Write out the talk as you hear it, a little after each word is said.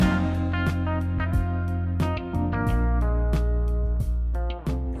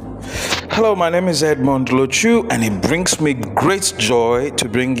Hello, my name is Edmond Lochu, and it brings me great joy to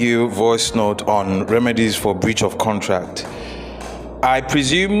bring you voice note on remedies for breach of contract. I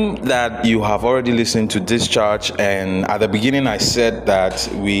presume that you have already listened to discharge, and at the beginning I said that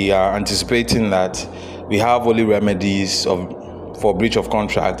we are anticipating that we have only remedies for breach of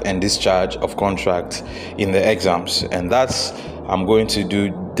contract and discharge of contract in the exams, and that's I'm going to do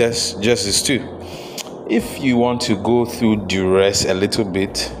justice too. If you want to go through duress a little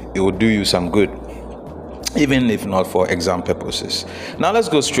bit, it will do you some good, even if not for exam purposes. Now let's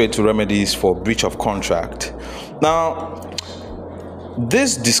go straight to remedies for breach of contract. Now,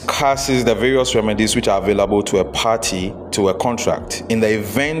 this discusses the various remedies which are available to a party to a contract in the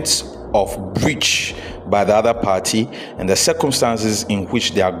event of breach by the other party and the circumstances in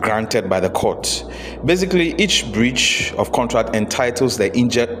which they are granted by the court. Basically, each breach of contract entitles the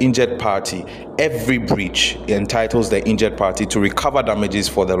injured party. Every breach entitles the injured party to recover damages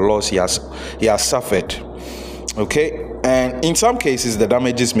for the loss he has suffered. Okay, and in some cases the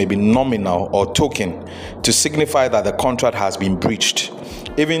damages may be nominal or token to signify that the contract has been breached,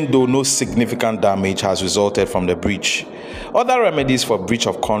 even though no significant damage has resulted from the breach. Other remedies for breach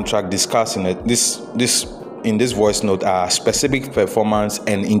of contract discussed in this voice note are specific performance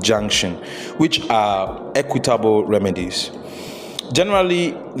and injunction, which are equitable remedies.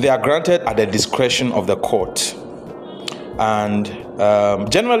 Generally, they are granted at the discretion of the court, and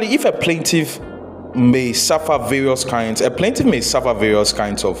generally, if a plaintiff may suffer various kinds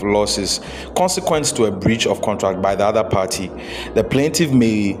of losses consequent to a breach of contract by the other party. The plaintiff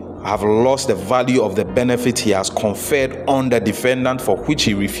may have lost the value of the benefit he has conferred on the defendant for which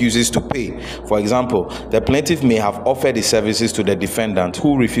he refuses to pay. For example, the plaintiff may have offered his services to the defendant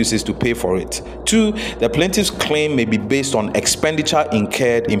who refuses to pay for it. 2. The plaintiff's claim may be based on expenditure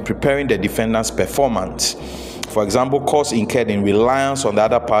incurred in preparing the defendant's performance. For example, costs incurred in reliance on the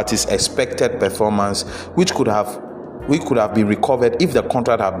other party's expected performance, which could have been recovered if the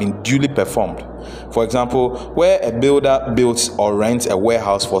contract had been duly performed. For example, where a builder builds or rents a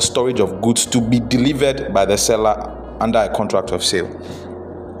warehouse for storage of goods to be delivered by the seller under a contract of sale.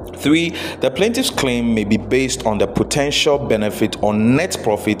 3. The plaintiff's claim may be based on the potential benefit or net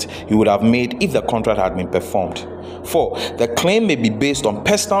profit he would have made if the contract had been performed. 4. The claim may be based on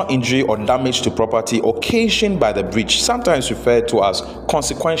personal injury or damage to property occasioned by the breach, sometimes referred to as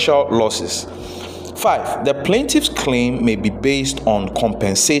consequential losses. 5. The plaintiff's claim may be based on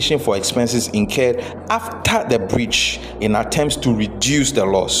compensation for expenses incurred after the breach in attempts to reduce the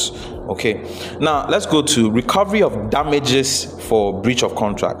loss. Okay, now let's go to recovery of damages for breach of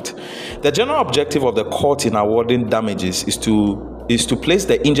contract. The general objective of the court in awarding damages is to place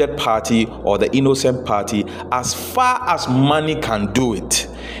the injured party or the innocent party, as far as money can do it,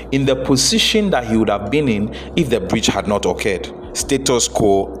 in the position that he would have been in if the breach had not occurred. Status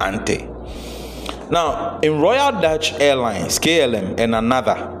quo ante. Now, in Royal Dutch Airlines, KLM, and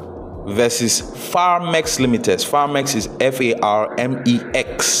another versus Farmex Limited. Farmex is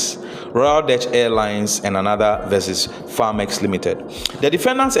Farmex. Royal Dutch Airlines and another versus Farmex Limited. The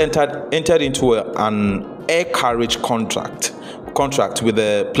defendants entered into an air carriage contract with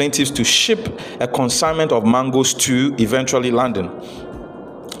the plaintiffs to ship a consignment of mangoes to eventually London.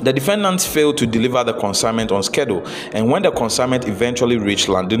 The defendants failed to deliver the consignment on schedule, and when the consignment eventually reached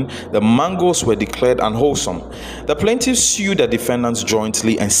London, the mangoes were declared unwholesome. The plaintiffs sued the defendants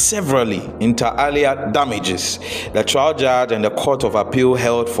jointly and severally inter alia damages. The trial judge and the Court of Appeal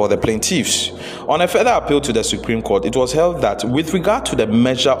held for the plaintiffs. On a further appeal to the Supreme Court, it was held that with regard to the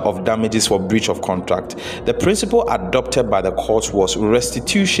measure of damages for breach of contract, the principle adopted by the court was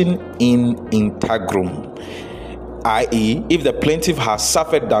restitution in integrum, i.e., if the plaintiff has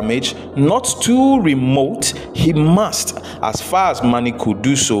suffered damage not too remote, he must, as far as money could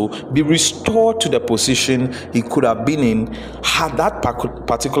do so, be restored to the position he could have been in had that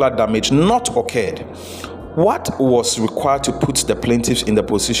particular damage not occurred. What was required to put the plaintiffs in the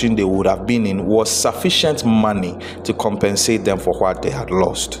position they would have been in was sufficient money to compensate them for what they had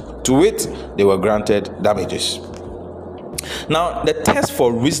lost. To which they were granted damages. Now, the test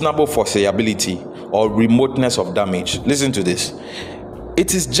for reasonable foreseeability or remoteness of damage. Listen to this.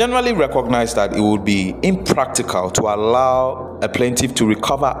 It is generally recognized that it would be impractical to allow a plaintiff to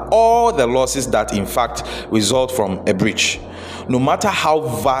recover all the losses that in fact result from a breach, no matter how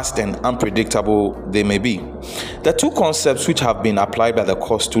vast and unpredictable they may be. The two concepts which have been applied by the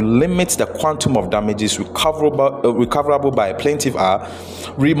courts to limit the quantum of damages recoverable by a plaintiff are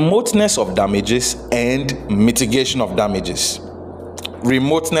remoteness of damages and mitigation of damages.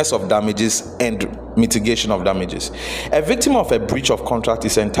 Remoteness of damages and mitigation of damages. A victim of a breach of contract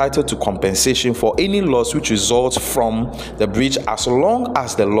is entitled to compensation for any loss which results from the breach, as long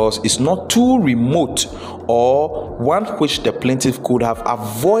as the loss is not too remote or one which the plaintiff could have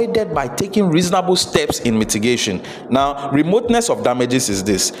avoided by taking reasonable steps in mitigation. Now, remoteness of damages is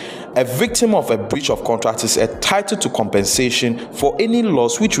this: a victim of a breach of contract is entitled to compensation for any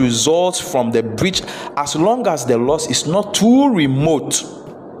loss which results from the breach, as long as the loss is not too remote.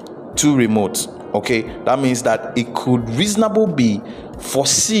 Okay, that means that it could reasonably be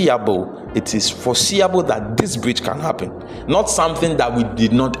foreseeable. It is foreseeable that this breach can happen, not something that we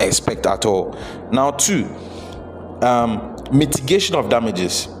did not expect at all. Now, 2, mitigation of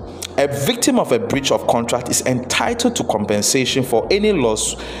damages. A victim of a breach of contract is entitled to compensation for any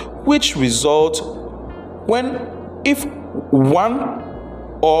loss which results if one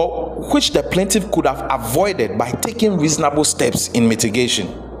or which the plaintiff could have avoided by taking reasonable steps in mitigation.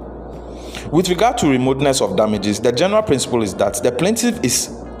 With regard to remoteness of damages, the general principle is that the plaintiff is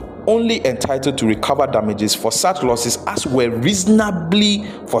only entitled to recover damages for such losses as were reasonably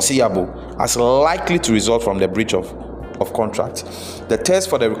foreseeable, as likely to result from the breach of contract. The test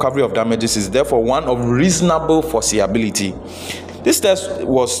for the recovery of damages is therefore one of reasonable foreseeability. This test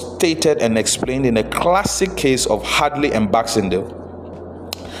was stated and explained in a classic case of Hadley and Baxendale.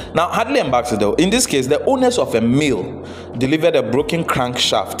 Now, Hadley and Baxendale, in this case, the owners of a mill delivered a broken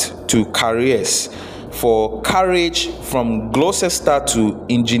crankshaft to carriers for carriage from Gloucester to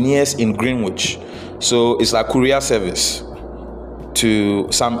engineers in Greenwich. So it's like courier service to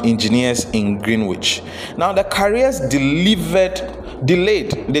some engineers in Greenwich. Now, the carriers delayed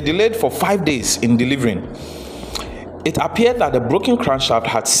for 5 days in delivering. It appeared that the broken crankshaft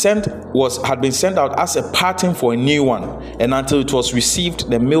had been sent out as a pattern for a new one, and until it was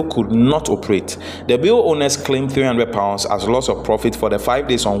received, the mill could not operate. The mill owners claimed £300 as loss of profit for the 5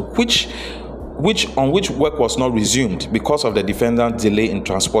 days on which work was not resumed because of the defendant's delay in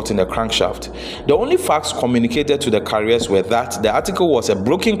transporting the crankshaft. The only facts communicated to the carriers were that the article was a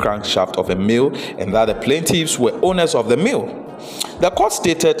broken crankshaft of a mill and that the plaintiffs were owners of the mill. The court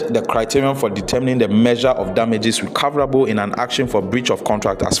stated the criterion for determining the measure of damages recoverable in an action for breach of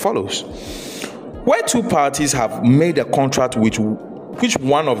contract as follows: where two parties have made a contract which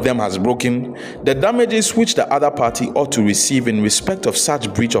one of them has broken, the damages which the other party ought to receive in respect of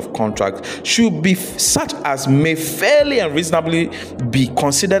such breach of contract should be such as may fairly and reasonably be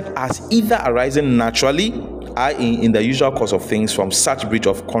considered as either arising naturally, i.e. in the usual course of things from such breach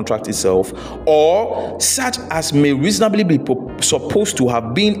of contract itself, or such as may reasonably be supposed to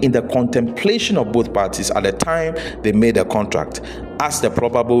have been in the contemplation of both parties at the time they made the contract, as the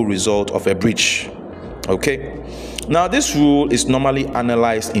probable result of a breach. Okay, now this rule is normally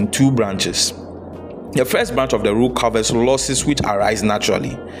analyzed in 2 branches. The first branch of the rule covers losses which arise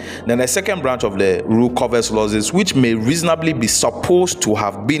naturally. Then the second branch of the rule covers losses which may reasonably be supposed to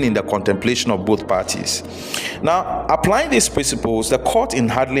have been in the contemplation of both parties. Now, applying these principles, the court in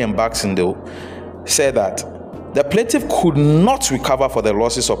Hadley and Baxendale said that the plaintiff could not recover for the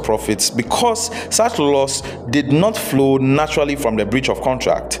losses or profits because such loss did not flow naturally from the breach of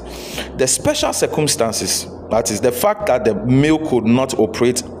contract. The special circumstances, that is, the fact that the mill could not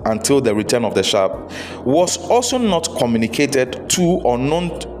operate until the return of the shaft, was also not communicated to or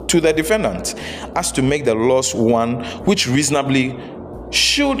known to the defendant, as to make the loss one which reasonably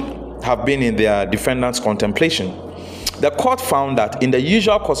should have been in their defendant's contemplation. The court found that in the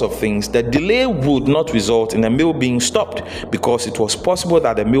usual course of things, the delay would not result in the mill being stopped because it was possible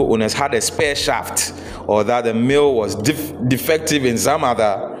that the mill owners had a spare shaft or that the mill was defective in some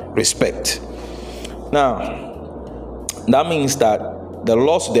other respect. Now, that means that the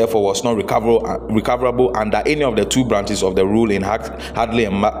loss, therefore, was not recoverable under any of the 2 branches of the rule in Hadley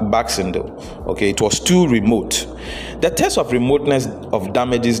and Baxendale. Okay, it was too remote. The test of remoteness of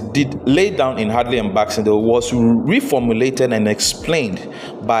damages laid down in Hadley and Baxendale was reformulated and explained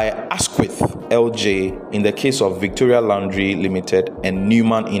by Asquith LJ in the case of Victoria Laundry Limited and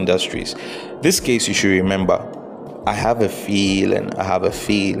Newman Industries. This case, you should remember. I have a feeling.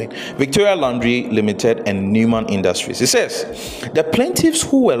 Victoria Laundry Limited and Newman Industries. It says, the plaintiffs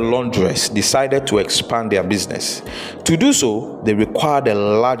who were laundress decided to expand their business. To do so, they required a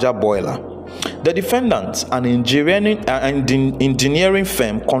larger boiler. The defendants, an engineering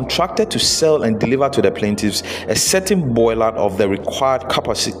firm, contracted to sell and deliver to the plaintiffs a certain boiler of the required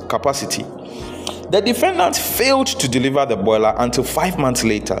capacity. The defendants failed to deliver the boiler until 5 months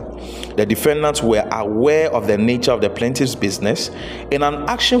later. The defendants were aware of the nature of the plaintiff's business. In an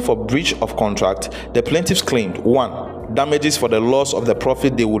action for breach of contract, the plaintiffs claimed 1. damages for the loss of the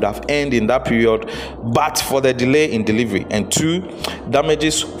profit they would have earned in that period, but for the delay in delivery. And 2,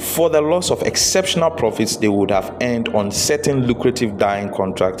 damages for the loss of exceptional profits they would have earned on certain lucrative dyeing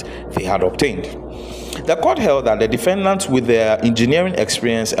contracts they had obtained. The court held that the defendants, with their engineering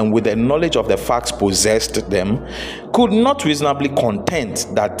experience and with the knowledge of the facts possessed them, could not reasonably contend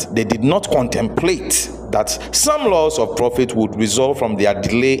that they did not contemplate that some loss of profit would result from their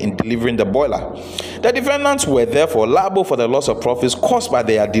delay in delivering the boiler. The defendants were therefore liable for the loss of profits caused by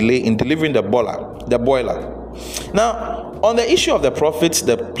their delay in delivering the boiler. Now, on the issue of the profits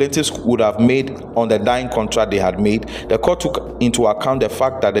the plaintiffs would have made on the dyeing contract they had made, the court took into account the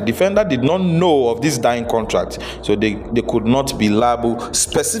fact that the defendant did not know of this dyeing contract, so they could not be liable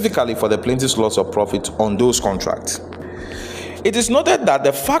specifically for the plaintiff's loss of profit on those contracts. It is noted that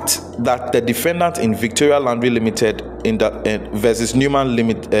the fact that the defendant in Victoria Laundry Limited versus Newman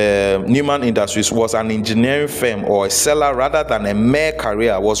Industries was an engineering firm or a seller rather than a mere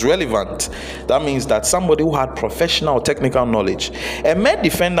carrier was relevant. That means that somebody who had professional or technical knowledge. A mere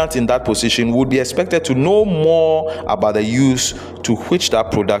defendant in that position would be expected to know more about the use to which that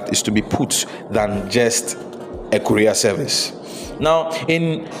product is to be put than just a courier service. Now,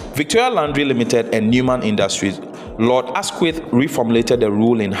 in Victoria Laundry Limited and Newman Industries, Lord Asquith reformulated the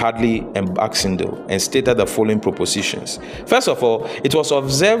rule in Hadley and Baxendale and stated the following propositions. First of all, it was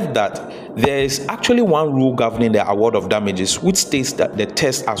observed that there is actually one rule governing the award of damages, which states that the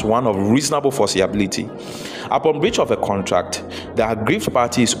test as one of reasonable foreseeability. Upon breach of a contract, the aggrieved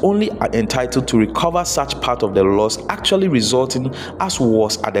party is only entitled to recover such part of the loss actually resulting as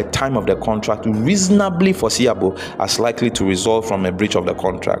was at the time of the contract reasonably foreseeable as likely to result from a breach of the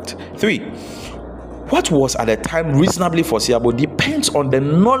contract. 3. What was at the time reasonably foreseeable depends on the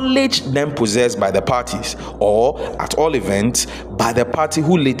knowledge then possessed by the parties, or at all events, by the party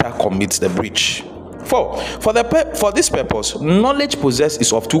who later commits the breach. 4. For this purpose, knowledge possessed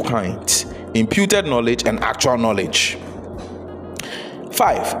is of two kinds: imputed knowledge and actual knowledge.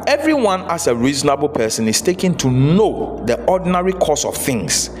 5. Everyone as a reasonable person is taken to know the ordinary course of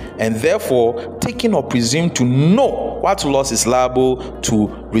things, and therefore taken or presumed to know what loss is liable to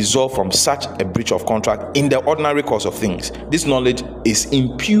result from such a breach of contract in the ordinary course of things. This knowledge is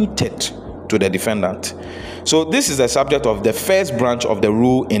imputed to the defendant. So this is the subject of the first branch of the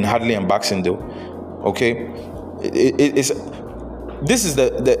rule in Hadley and Baxendale. Okay,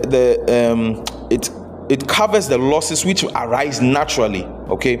 it covers the losses which arise naturally,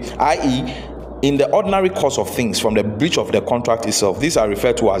 okay, i.e. in the ordinary course of things from the breach of the contract itself. These are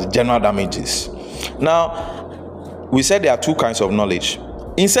referred to as general damages. Now, we said there are two kinds of knowledge.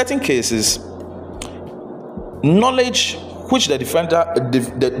 In certain cases, knowledge which the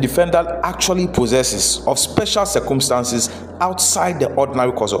defendant actually possesses of special circumstances outside the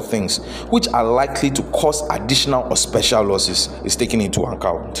ordinary course of things, which are likely to cause additional or special losses, is taken into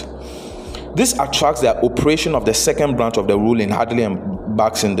account. This attracts the operation of the second branch of the rule in Hadley and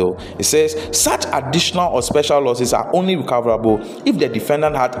Baxendale. It says such additional or special losses are only recoverable if the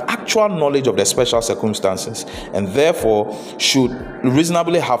defendant had actual knowledge of the special circumstances and therefore should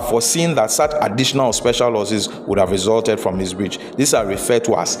reasonably have foreseen that such additional or special losses would have resulted from his breach. These are referred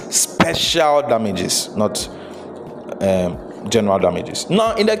to as special damages, not general damages.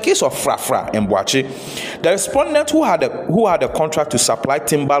 Now, in the case of Frafra and Boache, the respondent who had a contract to supply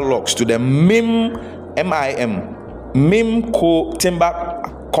timber logs to the MIM Timber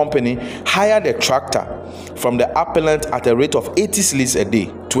Company hired a tractor from the appellant at a rate of 80 cedis a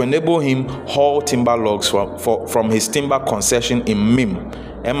day to enable him haul timber logs from his timber concession in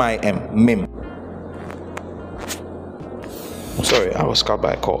MIM. Sorry, I was caught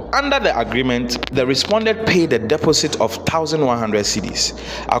by a call. Under the agreement, the respondent paid a deposit of 1,100 cedis.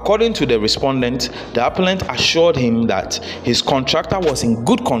 According to the respondent, the appellant assured him that his contractor was in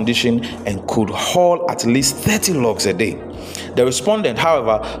good condition and could haul at least 30 logs a day. The respondent,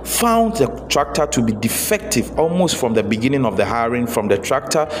 however, found the tractor to be defective almost from the beginning of the hiring, with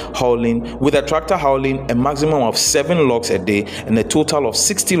the tractor hauling a maximum of 7 logs a day and a total of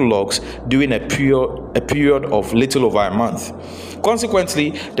 60 logs during a period of little over a month.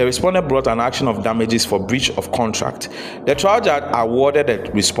 Consequently, the respondent brought an action of damages for breach of contract. The trial judge awarded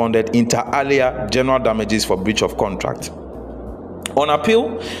the respondent inter alia general damages for breach of contract. On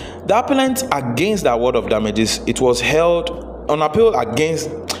appeal, the appellant against the award of damages, it was held on appeal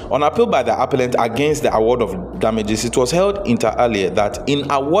by the appellant against the award of damages. It was held inter alia that in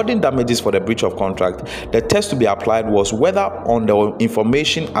awarding damages for the breach of contract, the test to be applied was whether on the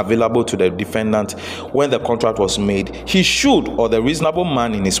information available to the defendant when the contract was made, he should, or the reasonable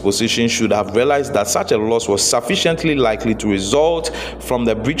man in his position should have realized that such a loss was sufficiently likely to result from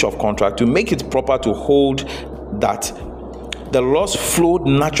the breach of contract to make it proper to hold that the loss flowed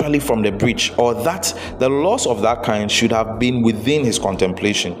naturally from the breach, or that the loss of that kind should have been within his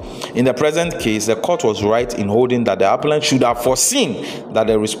contemplation. In the present case, the court was right in holding that the appellant should have foreseen that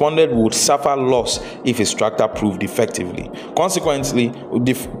the respondent would suffer loss if his tractor proved defective. Consequently,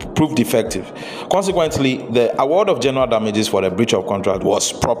 the award of general damages for the breach of contract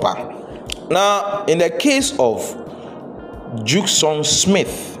was proper. Now, in the case of Jukson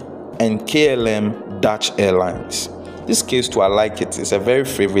Smith and KLM Dutch Airlines, this case too, I like it. It's a very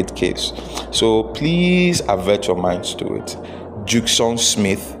favorite case. So please avert your minds to it. Jukson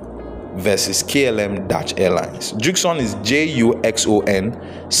Smith versus KLM Dutch Airlines. Jukson is Juxon,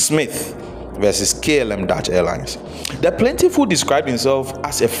 Smith versus KLM Dutch Airlines. The plaintiff, who described himself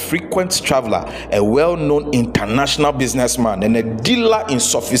as a frequent traveler, a well-known international businessman, and a dealer in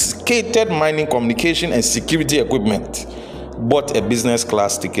sophisticated mining communication and security equipment, bought a business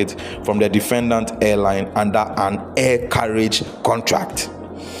class ticket from the defendant airline under an air carriage contract.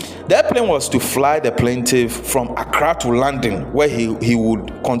 The airplane was to fly the plaintiff from Accra to London, where he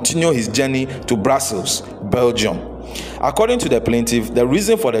would continue his journey to Brussels, Belgium. According to the plaintiff, the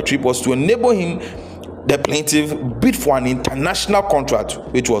reason for the trip was to enable the plaintiff bid for an international contract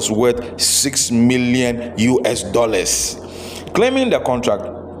which was worth $6 million.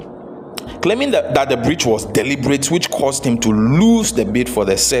 Claiming that the breach was deliberate, which caused him to lose the bid for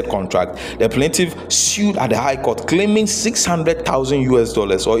the said contract, the plaintiff sued at the High Court, claiming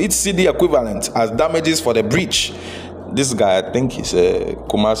 $600,000 or its CD equivalent as damages for the breach. This guy, I think he's a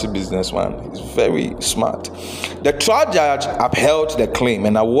Kumasi businessman. He's very smart. The trial judge upheld the claim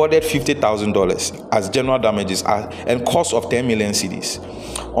and awarded $50,000 as general damages and cost of 10 million cedis.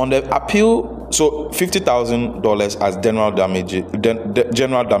 On the appeal, so $50,000 as general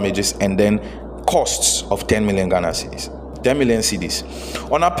damages and then costs of 10 million Ghana cedis. 10 million cedis.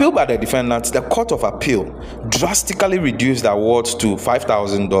 On appeal by the defendants, the Court of Appeal drastically reduced the awards to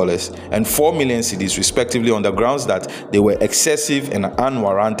 $5,000 and 4 million cedis respectively on the grounds that they were excessive and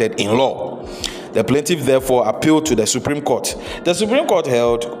unwarranted in law. The plaintiff therefore appealed to the Supreme Court. The Supreme Court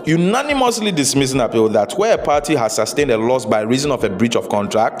held, unanimously dismissing appeal, that where a party has sustained a loss by reason of a breach of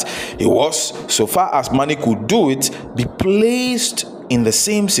contract, it was, so far as money could do it, be placed in the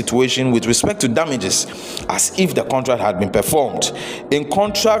same situation with respect to damages as if the contract had been performed. In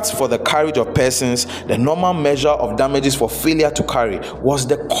contracts for the carriage of persons, the normal measure of damages for failure to carry was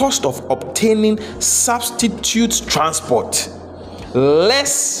the cost of obtaining substitute transport,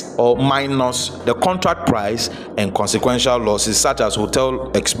 less or minus the contract price and consequential losses such as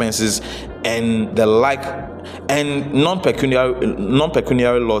hotel expenses and the like, and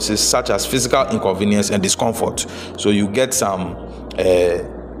non-pecuniary losses such as physical inconvenience and discomfort. So you get some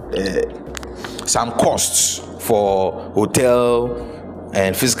costs for hotel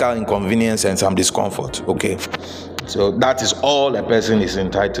and physical inconvenience and some discomfort. Okay, so that is all a person is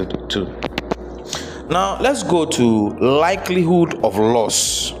entitled to. Now let's go to likelihood of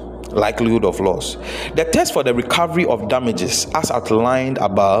loss. The test for the recovery of damages, as outlined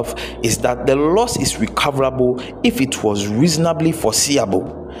above, is that the loss is recoverable if it was reasonably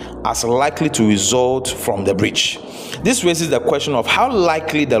foreseeable as likely to result from the breach. This raises the question of how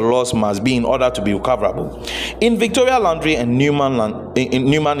likely the loss must be in order to be recoverable. In Victoria Laundry and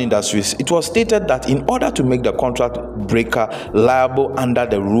Newman Industries, it was stated that in order to make the contract breaker liable under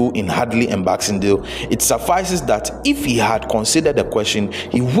the rule in Hadley and Baxendale, it suffices that if he had considered the question,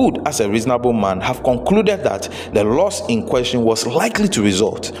 he would, as a reasonable man, have concluded that the loss in question was likely to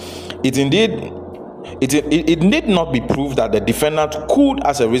result. It need not be proved that the defendant could,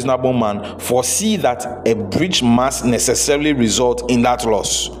 as a reasonable man, foresee that a breach must necessarily result in that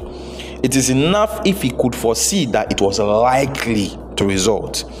loss. It is enough if he could foresee that it was likely to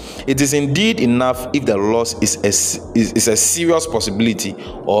result. It is indeed enough if the loss is a serious possibility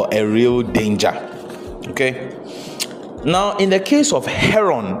or a real danger. Okay? Now, in the case of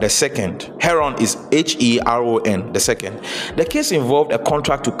Heron II, Heron is Heron II, the case involved a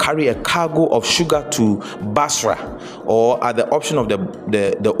contract to carry a cargo of sugar to Basra, or at the option of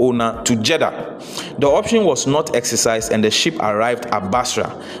the owner, to Jeddah. The option was not exercised and the ship arrived at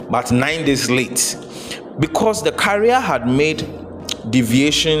Basra, but 9 days late. Because the carrier had made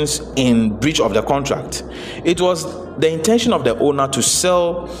deviations in breach of the contract, it was the intention of the owner to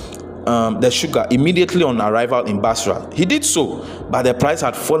sell the sugar immediately on arrival in Basra. He did so, but the price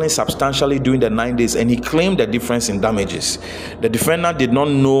had fallen substantially during the 9 days, and he claimed the difference in damages. The defendant did not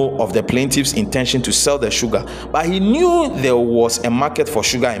know of the plaintiff's intention to sell the sugar, but he knew there was a market for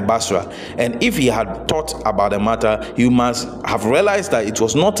sugar in Basra, and if he had thought about the matter, he must have realized that it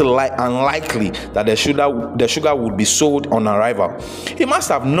was not unlikely that the sugar would be sold on arrival. He must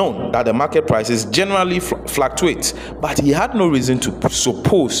have known that the market prices generally fluctuate, but he had no reason to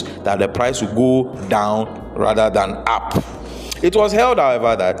suppose that the price would go down rather than up. It was held,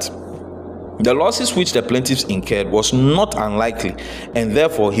 however, that the losses which the plaintiffs incurred was not unlikely, and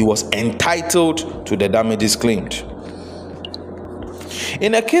therefore he was entitled to the damages claimed.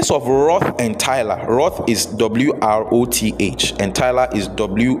 In the case of Roth and Tyler, Roth is W-R-O-T-H and Tyler is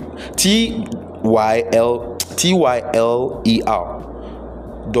T-Y-L-E-R.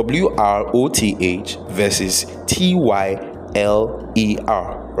 W-R-O-T-H versus T-Y-L-E-R.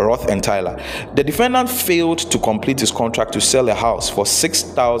 Roth and Tyler. The defendant failed to complete his contract to sell a house for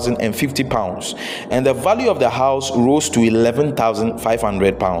 £6,050, and the value of the house rose to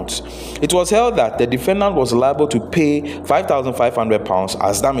 £11,500. It was held that the defendant was liable to pay £5,500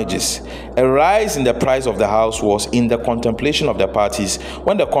 as damages. A rise in the price of the house was in the contemplation of the parties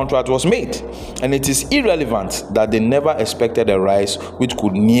when the contract was made, and it is irrelevant that they never expected a rise which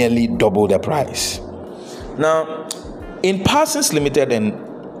could nearly double the price. Now, in Parsons Limited and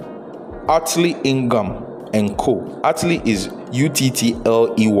Utley Ingham and Co. Utley is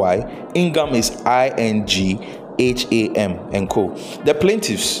U-T-T-L-E-Y. Ingham is I-N-G-H-A-M and Co. The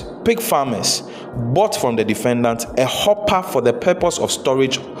plaintiffs, pig farmers, bought from the defendant a hopper for the purpose of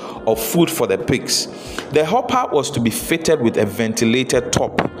storage of food for the pigs. The hopper was to be fitted with a ventilated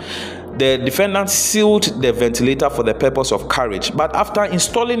top. The defendant sealed the ventilator for the purpose of carriage, but after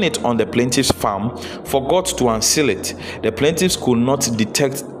installing it on the plaintiff's farm, forgot to unseal it. The plaintiffs could not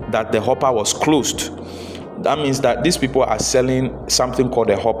detect that the hopper was closed. That means that these people are selling something called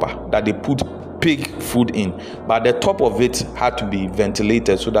a hopper that they put pig food in, but the top of it had to be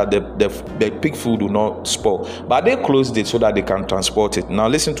ventilated so that the pig food will not spoil, but they closed it so that they can transport it. Now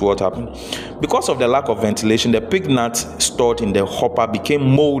listen to what happened. Because of the lack of ventilation, the pig nuts stored in the hopper became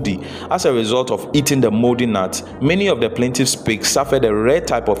moldy. As a result of eating the moldy nuts, many of the plaintiff's pigs suffered a rare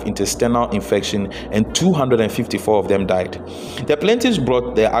type of intestinal infection, and 254 of them died. The plaintiffs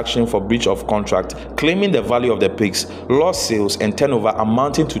brought their action for breach of contract, claiming the value of the pigs, lost sales, and turnover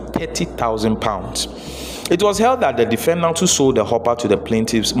amounting to £30,000. It was held that the defendant who sold the hopper to the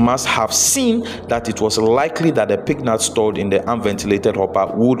plaintiffs must have seen that it was likely that the pig nuts stored in the unventilated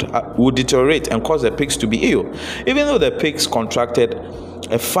hopper would deteriorate and cause the pigs to be ill. Even though the pigs contracted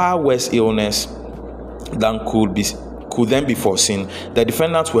a far worse illness than could then be foreseen, the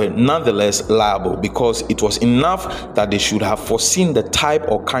defendants were nonetheless liable because it was enough that they should have foreseen the type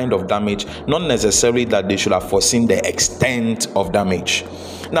or kind of damage, not necessarily that they should have foreseen the extent of damage.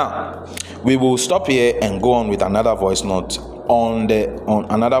 Now, we will stop here and go on with another voice note on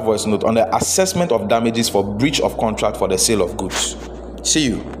the assessment of damages for breach of contract for the sale of goods. See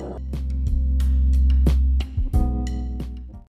you.